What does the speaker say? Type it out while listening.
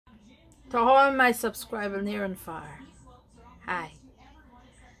To all my subscribers near and far, hi.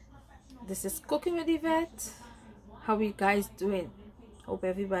 This is Cooking with Yvette. How you guys doing? Hope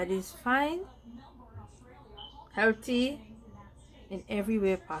everybody's fine, healthy in every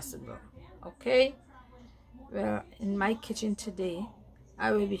way possible. Okay, well, in my kitchen today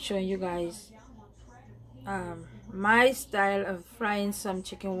I will be showing you guys my style of frying some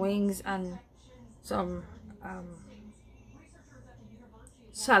chicken wings and some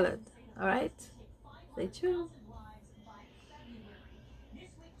salad. All right, stay tuned.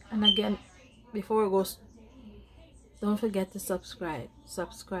 And again, before it goes, don't forget to subscribe,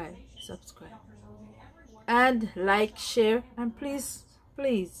 and like, share, and please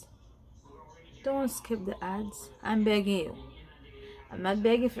don't skip the ads. I'm begging you. I'm not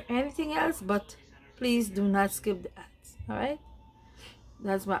begging for anything else, but please do not skip the ads. All right,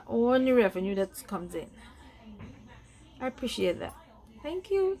 that's my only revenue that comes in. I appreciate that.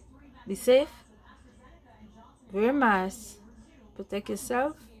 Thank you. Be safe, wear a mask, protect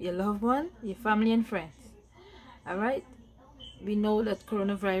yourself, your loved one, your family and friends. All right, we know that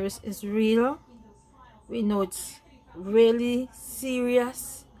coronavirus is real. We know it's really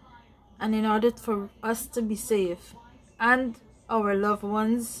serious, and in order for us to be safe and our loved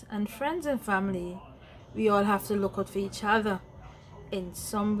ones and friends and family, we all have to look out for each other in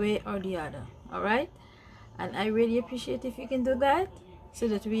some way or the other. All right, and I really appreciate if you can do that, so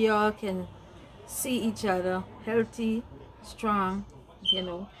that we all can see each other healthy, strong. You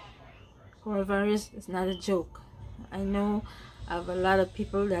know, coronavirus is not a joke. I know I have a lot of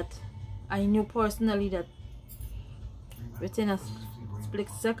people that I knew personally that within a split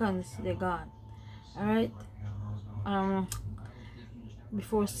seconds they're gone. All right,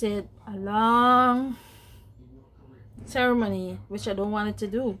 before said a long ceremony, which I don't want it to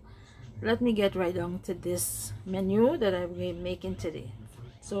do, let me get right down to this menu that I'm making today.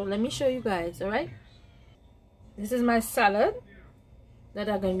 So let me show you guys. All right, this is my salad that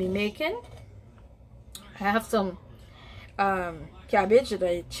I'm going to be making. I have some cabbage that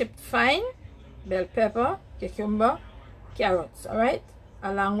I chipped fine, bell pepper, cucumber, carrots, all right,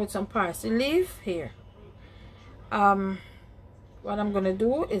 along with some parsley leaf here. What I'm going to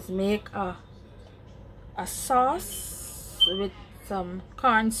do is make a sauce with some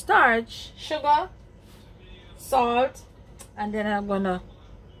corn starch, sugar, salt, and then I'm gonna,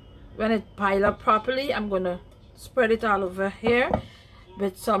 when it pile up properly, I'm gonna spread it all over here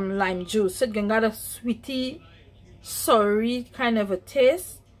with some lime juice. So it's gonna got a sweety, soury kind of a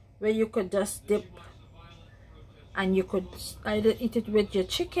taste, where you could just dip, and you could either eat it with your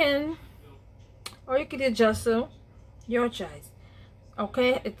chicken, or you could eat just your choice.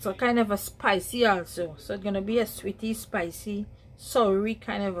 Okay, it's a kind of a spicy also, so it's gonna be a sweety, spicy, soury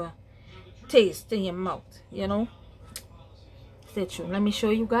kind of a taste in your mouth, you know. Stay tuned. Let me show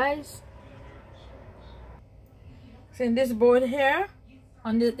you guys. So in this bowl here,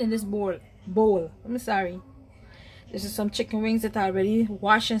 in this bowl, I'm sorry, this is some chicken wings that I already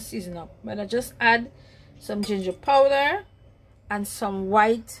wash and season up, but I just add some ginger powder and some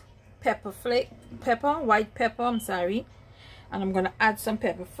white pepper, I'm sorry, and I'm gonna add some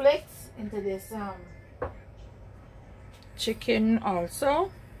pepper flakes into this chicken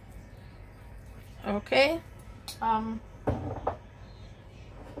also. Okay,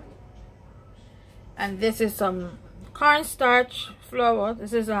 and this is some cornstarch flour.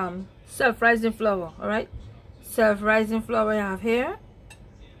 This is self-rising flour. All right, self-rising flour I have here.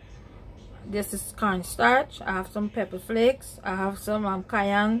 This is cornstarch. I have some pepper flakes. I have some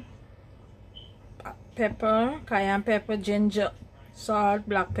cayenne pepper, ginger, salt,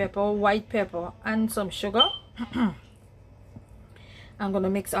 black pepper, white pepper, and some sugar. I'm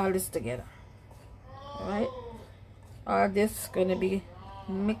gonna mix all this together. All right, all this gonna be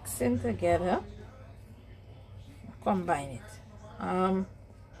mixing together. Combine it. I'm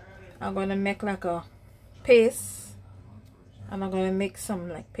gonna make like a paste, and I'm gonna make some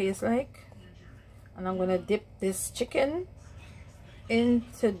like paste like, and I'm gonna dip this chicken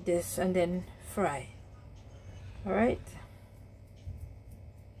into this and then fry. All right,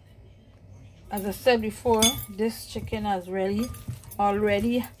 as I said before, this chicken has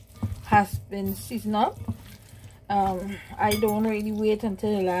already has been seasoned up. I don't really wait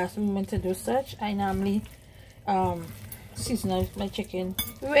until the last moment to do such. I normally season out my chicken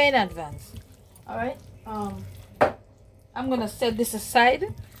way in advance. All right, I'm gonna set this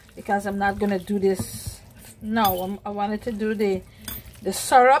aside because I'm not gonna do this now. I wanted to do the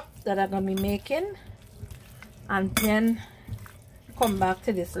syrup that I'm gonna be making, and then come back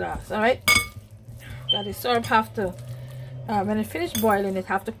to this last. All right, so the syrup have to, when it finish boiling, it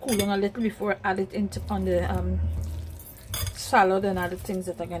have to cool down a little before I add it into on the salad and other things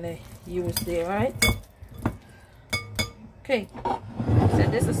that I'm gonna use there. Right? Okay,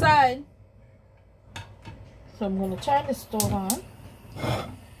 set this aside. So I'm gonna turn the stove on.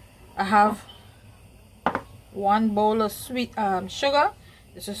 I have 1 bowl of sweet sugar.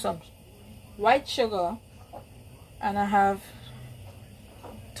 This is some white sugar, and I have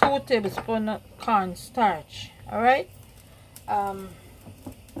 2 tablespoons of corn starch. All right. I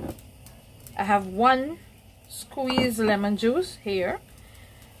have 1 squeeze lemon juice here.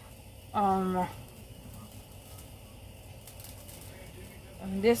 And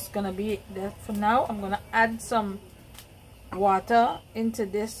this is gonna be that for now. I'm gonna add some water into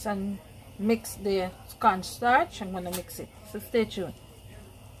this and mix the cornstarch. I'm gonna mix it, so stay tuned.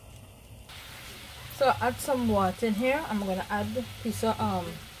 So add some water in here. I'm gonna add a piece of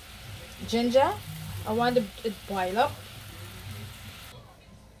ginger. I want it to boil up,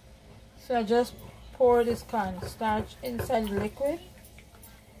 so I just pour this cornstarch inside the liquid.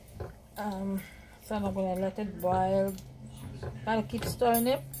 So I'm gonna let it boil. Gotta keep stirring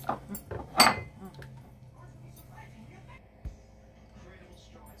it.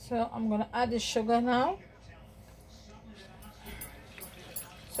 So I'm gonna add the sugar now.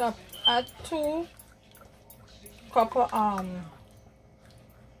 So I add 2 cups of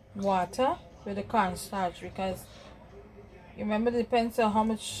water with the cornstarch, because you remember it depends on how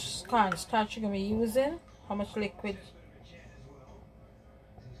much cornstarch you're gonna be using, how much liquid.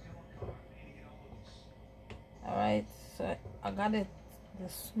 All right, so I got it. The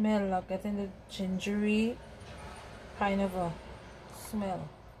smell, I'm getting the gingery kind of a smell.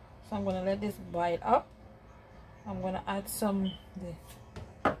 So I'm gonna let this boil up. I'm gonna add some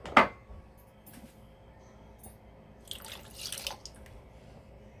and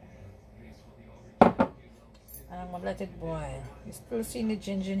I'm gonna let it boil. You still seeing the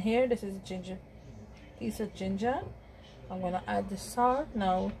ginger in here. This is ginger, piece of ginger. I'm gonna add the salt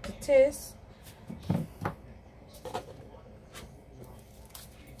now to taste.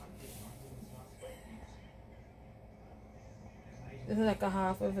 This is like a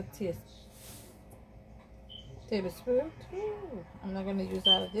half of a tablespoon. Ooh, I'm not going to use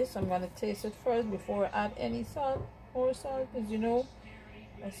all of this. I'm going to taste it first before I add any salt, more salt, because you know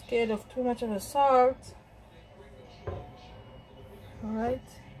I'm scared of too much of the salt. Alright,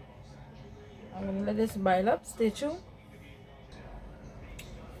 I'm going to let this boil up. Stay tuned.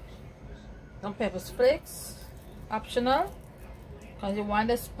 Some pepper flakes, optional, because you want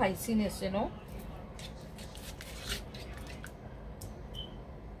the spiciness, you know.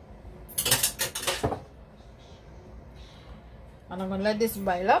 And I'm gonna let this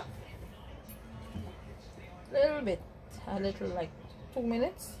boil up a little bit, like 2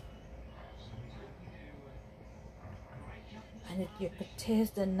 minutes, and you could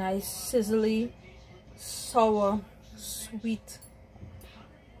taste the nice sizzly, sour, sweet,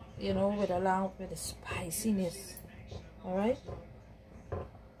 you know, with the spiciness. All right.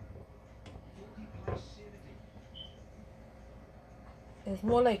 It's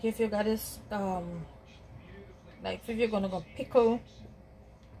more like if you got this like if you're gonna go pickle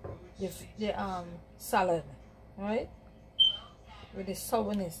the salad, right, with the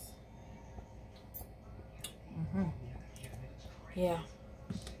sourness. Yeah.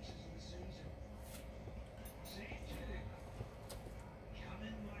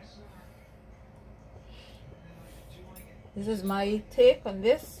 This is my take on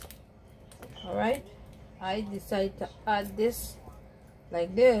this. All right, I decided to add this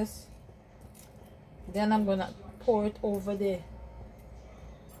like this. Then I'm gonna pour it over there.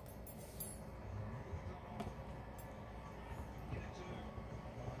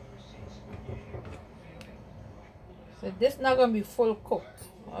 So this not gonna be full cooked.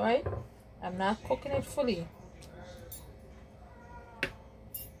 All right, I'm not cooking it fully.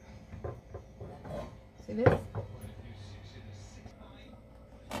 See this?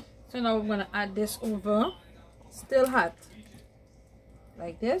 So now we're gonna add this over, still hot,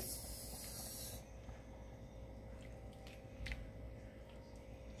 like this.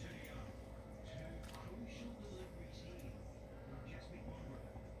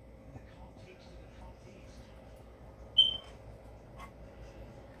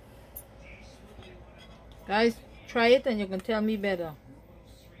 Guys, try it and you can tell me better.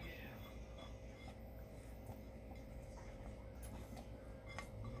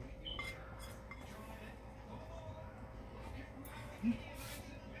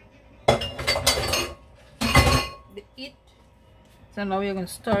 So now we're going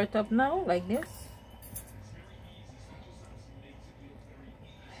to stir it up now like this.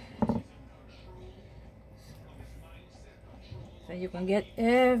 So you can get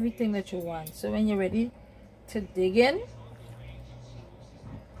everything that you want. So when you're ready to dig in,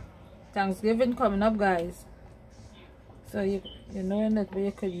 Thanksgiving coming up, guys. So you knowing that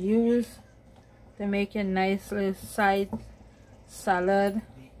you could use to make your nice little side salad.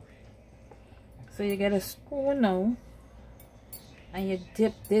 So you get a spoon now and you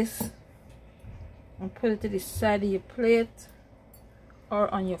dip this and put it to the side of your plate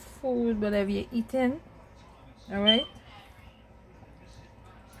or on your food, whatever you're eating. Alright?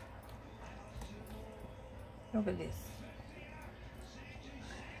 Look at this.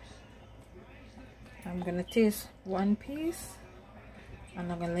 I'm gonna taste one piece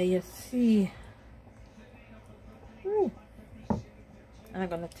and I'm gonna let you see. Ooh. And I'm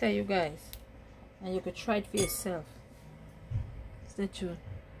gonna tell you guys, and you could try it for yourself. Stay tuned.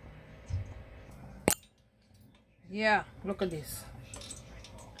 Yeah, look at this.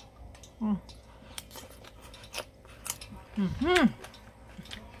 Woo.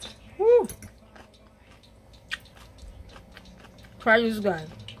 Try this, guys.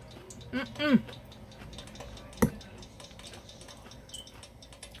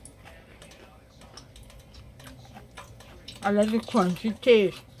 I like the crunchy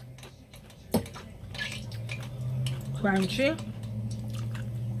taste. Crunchy.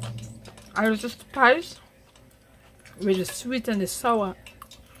 I like the spice with the sweet and the sour.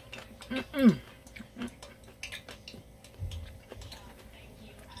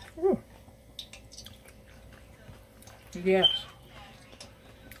 Ooh. Yes.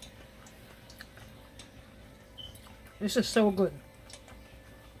 This is so good.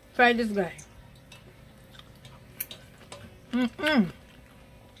 Try this, guy. The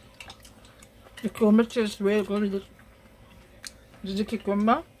cucumber tastes really good. This is the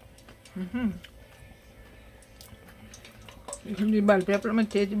cucumber. You can do bell pepper. I'm going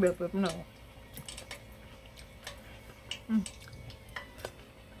to taste the bell pepper now.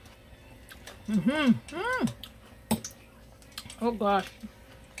 Oh gosh.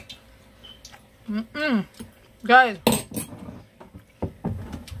 Guys,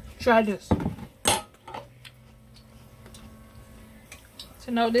 try this.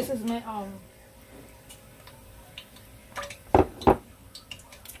 So now this is my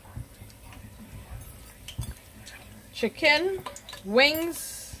chicken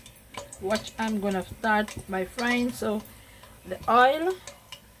wings, which I'm gonna start by frying. So the oil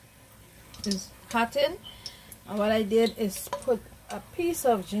is hotting, and what I did is put a piece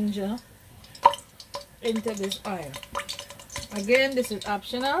of ginger into this oil. Again, this is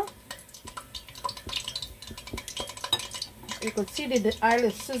optional. You could see that the oil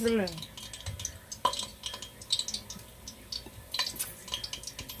is sizzling.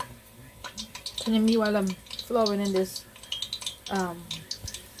 Can you me while I'm flouring in this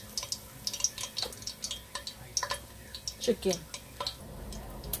chicken?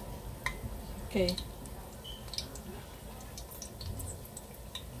 Okay.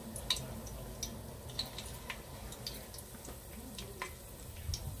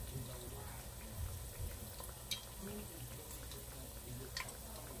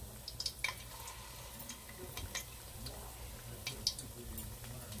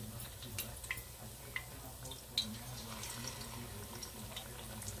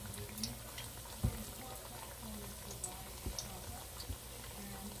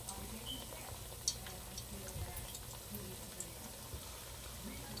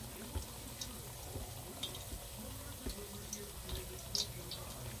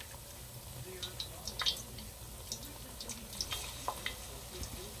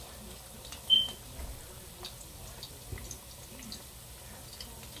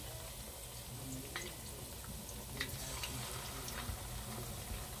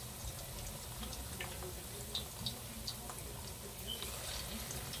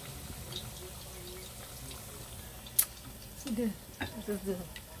 This is the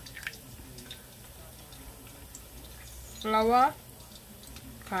flour,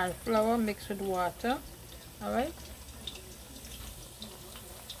 cauliflower mixed with water. All right.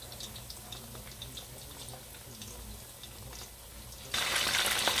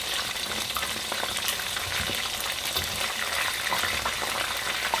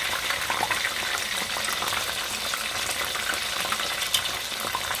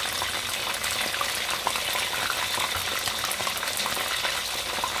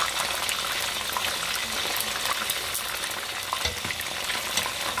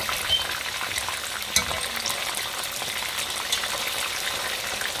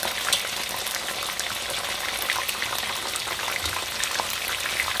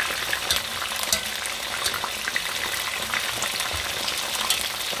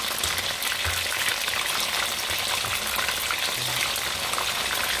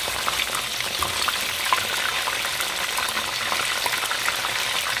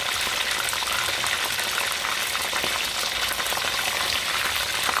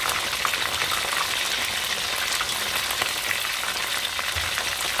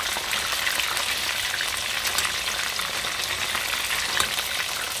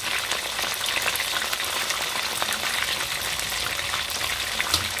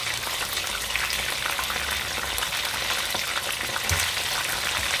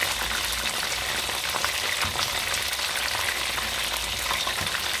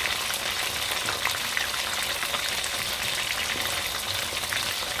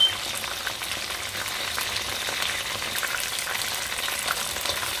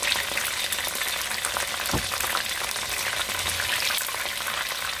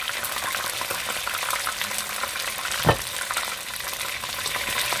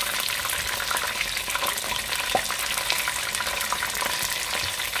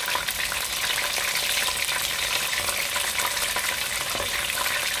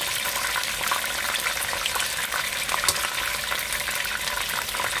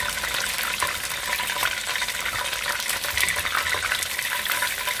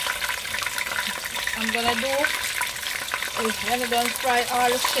 do is when you don't fry all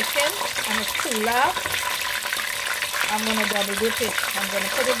the chicken and it's cooler, I'm gonna double dip it. I'm gonna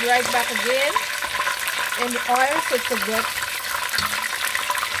put it right back again in the oil so it could get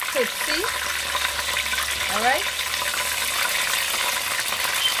crispy. Alright?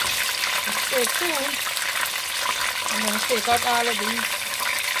 Stay tuned. I'm gonna take out all of these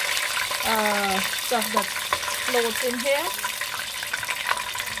stuff that floats in here.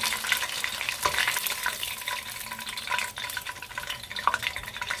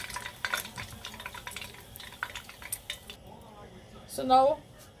 So now,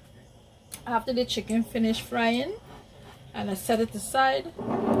 after the chicken finished frying and I set it aside,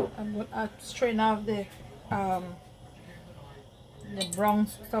 I'm going to strain off the brown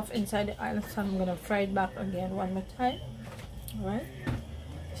stuff inside the oil, so I'm going to fry it back again one more time. Alright,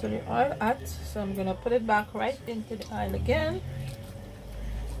 so the oil hot, so I'm going to put it back right into the oil again.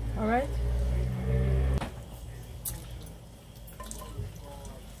 Alright,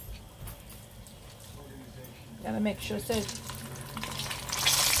 gotta make sure so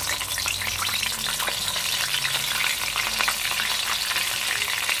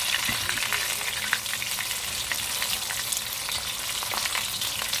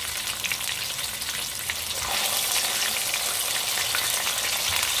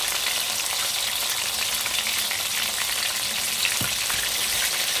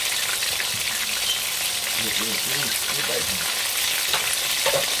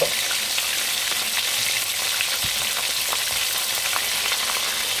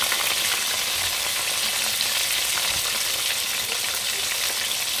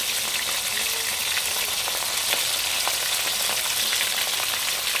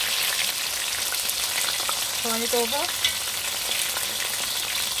turn it over.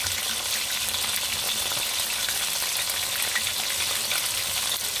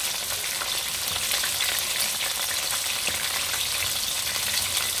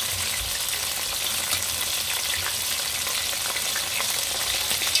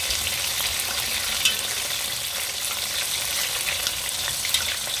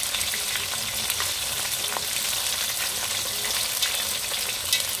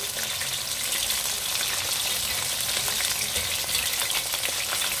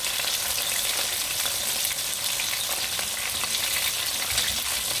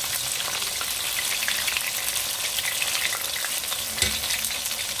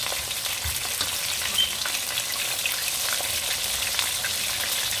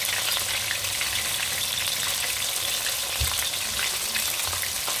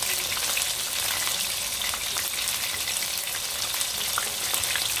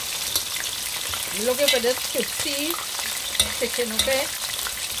 Looking for this crispy chicken, okay?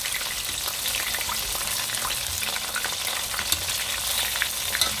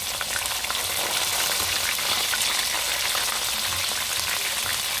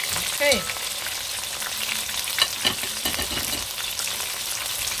 Okay.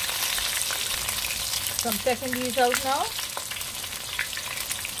 So I'm taking these out now.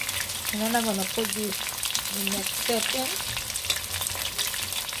 And then I'm gonna put the next step in.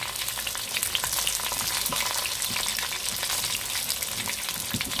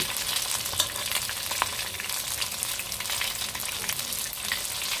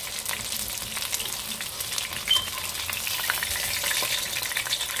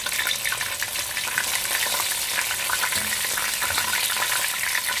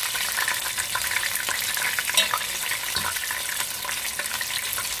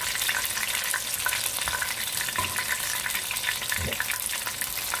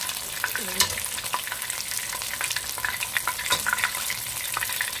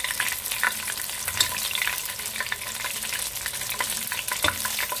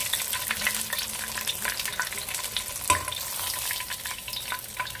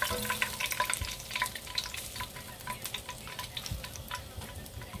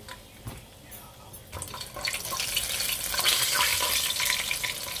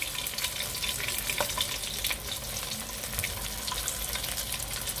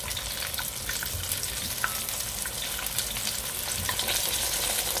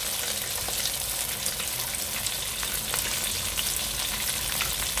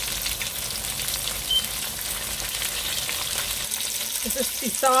 This is the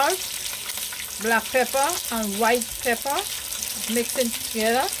salt, black pepper and white pepper mixing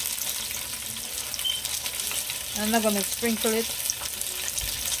together. And I'm going to sprinkle it.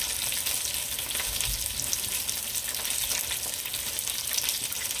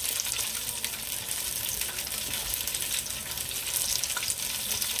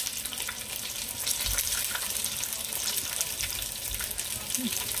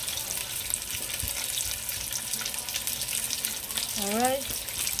 right.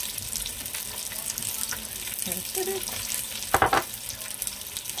 That's it.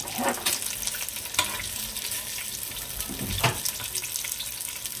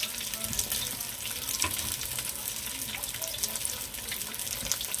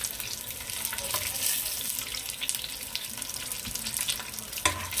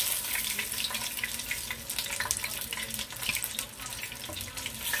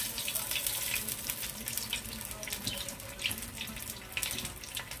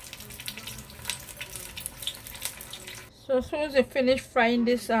 So as soon as you finish frying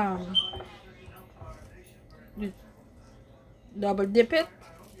this, you double dip it.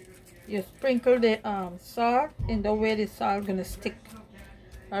 You sprinkle the salt in the way the salt gonna stick.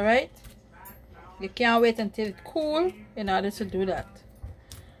 All right. You can't wait until it cool in order to do that.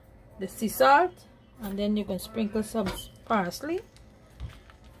 The sea salt, and then you can sprinkle some parsley.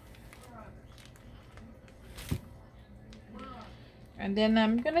 And then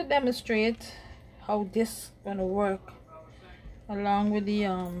I'm gonna demonstrate how this gonna work along with the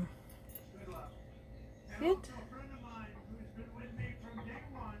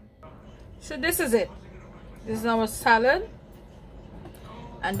so this is it. This is our salad,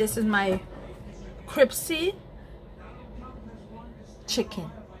 and this is my crispy chicken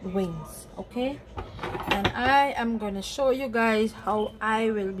wings. Okay, and I am gonna show you guys how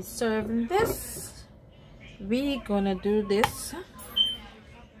I will be serving this. We gonna do this.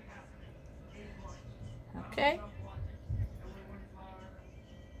 Okay,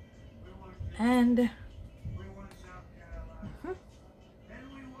 and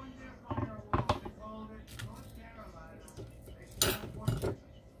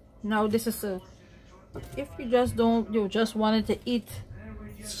now this is a, if you just wanted to eat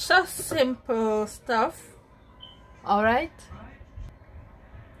just simple stuff. All right,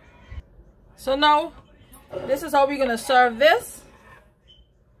 so now this is how we're gonna serve this.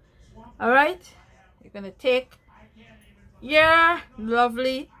 All right, you're gonna take your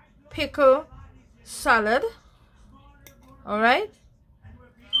lovely pickle salad. All right.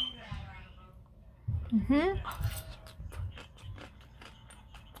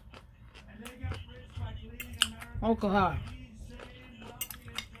 Oh God.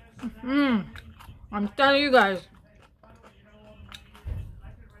 I'm telling you guys.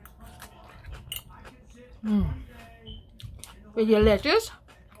 With your lettuce.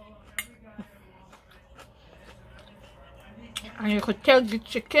 And you could take the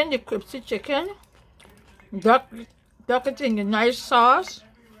chicken, the crispy chicken, duck it in a nice sauce.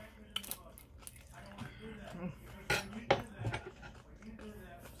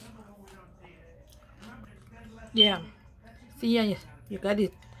 Yeah, see, you got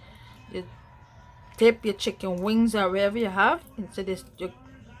it. You dip your chicken wings or wherever you have into this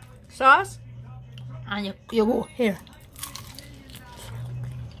sauce, and you go here.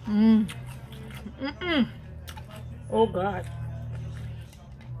 Oh God.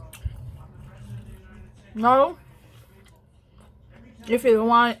 Now, if you don't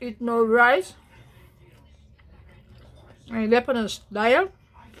want to eat no rice, and you're on a diet,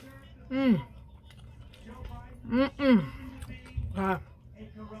 God.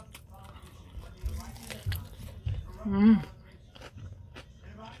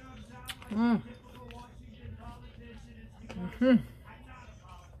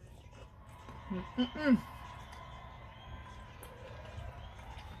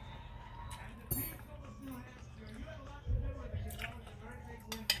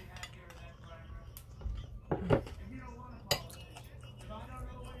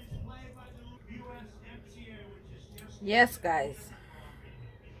 Yes, guys,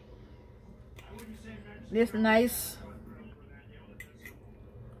 this nice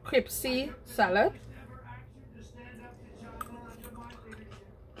crispy salad.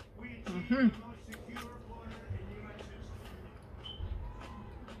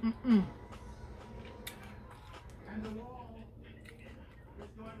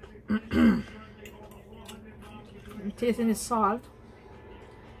 I'm tasting the salt,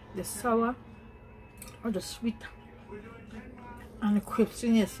 the sour, or the sweet, and the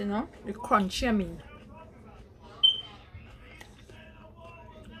crispiness, you know, the crunchy, I mean.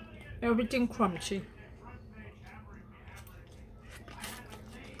 Everything crunchy.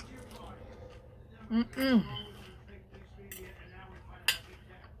 I'm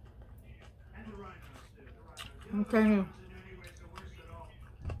telling you.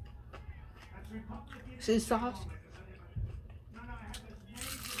 See sauce?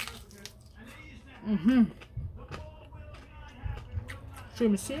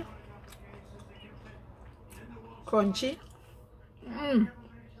 See? Crunchy.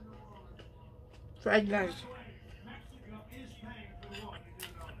 Fried rice.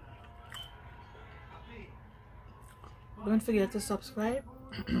 Don't forget to subscribe,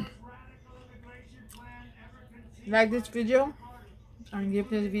 like this video, and give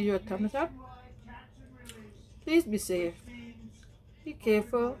this video a thumbs up. Please be safe, be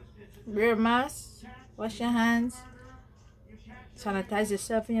careful, wear a mask, wash your hands, sanitize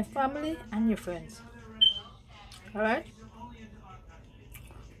yourself and your family and your friends. Alright?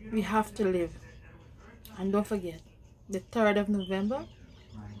 We have to live. And don't forget, the 3rd of November,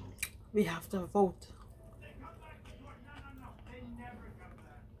 we have to vote.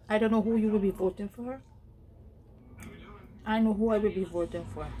 I don't know who you will be voting for. I know who I will be voting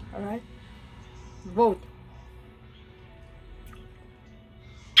for. Alright? Vote.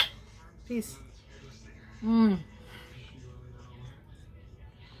 Peace.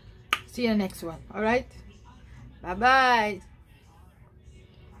 See you next one. Alright? Bye bye.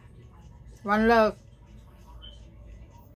 One love.